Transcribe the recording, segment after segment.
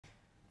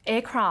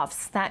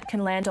Aircrafts that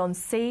can land on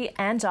sea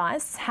and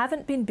ice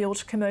haven't been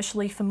built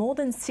commercially for more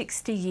than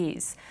 60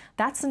 years.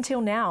 That's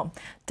until now.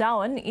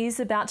 Darwin is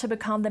about to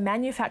become the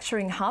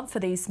manufacturing hub for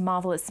these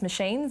marvellous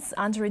machines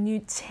under a new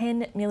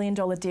 $10 million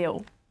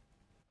deal.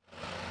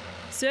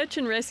 Search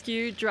and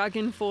rescue, drug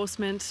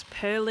enforcement,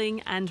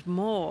 pearling and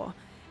more.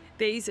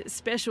 These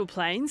special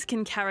planes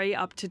can carry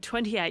up to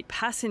 28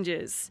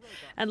 passengers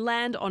and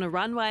land on a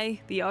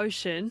runway, the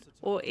ocean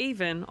or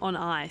even on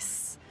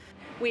ice.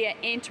 We are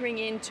entering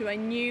into a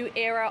new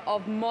era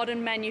of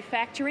modern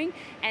manufacturing,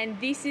 and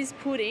this is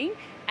putting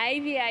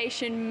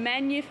aviation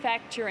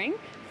manufacturing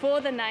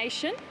for the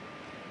nation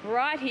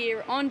right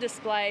here on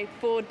display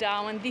for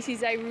Darwin. This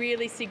is a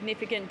really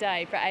significant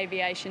day for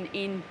aviation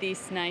in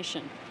this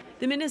nation.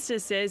 The Minister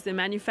says the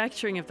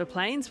manufacturing of the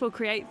planes will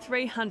create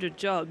 300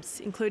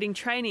 jobs, including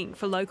training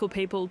for local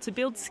people to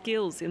build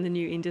skills in the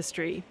new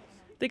industry.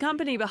 The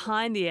company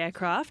behind the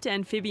aircraft,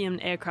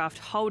 Amphibian Aircraft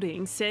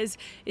Holdings, says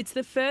it's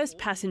the first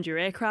passenger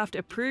aircraft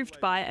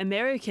approved by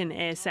American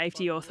air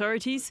safety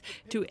authorities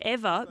to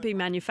ever be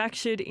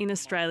manufactured in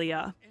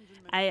Australia.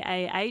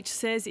 AAH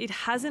says it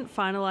hasn't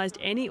finalised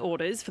any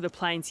orders for the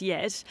planes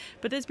yet,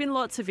 but there's been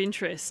lots of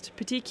interest,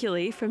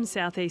 particularly from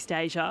Southeast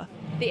Asia.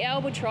 The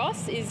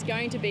Albatross is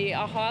going to be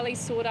a highly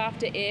sought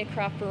after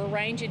aircraft for a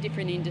range of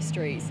different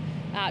industries.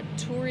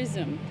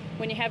 Tourism,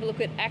 when you have a look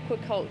at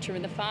aquaculture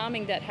and the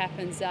farming that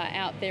happens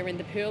out there in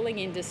the pearling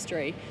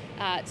industry,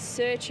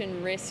 search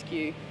and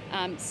rescue,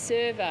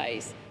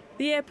 surveys.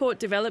 The Airport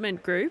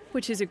Development Group,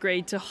 which has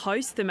agreed to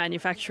host the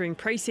manufacturing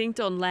precinct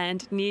on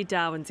land near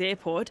Darwin's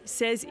airport,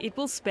 says it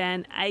will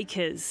span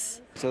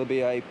acres. So there'll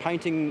be a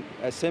painting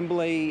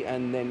assembly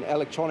and then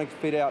electronic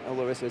fit out and all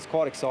the rest of it. It's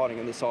quite exciting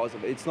in the size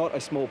of it. It's not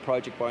a small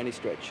project by any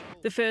stretch.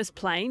 The first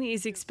plane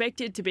is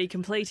expected to be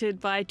completed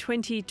by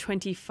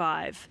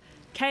 2025.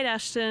 Kate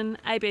Ashton,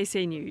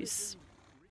 ABC News.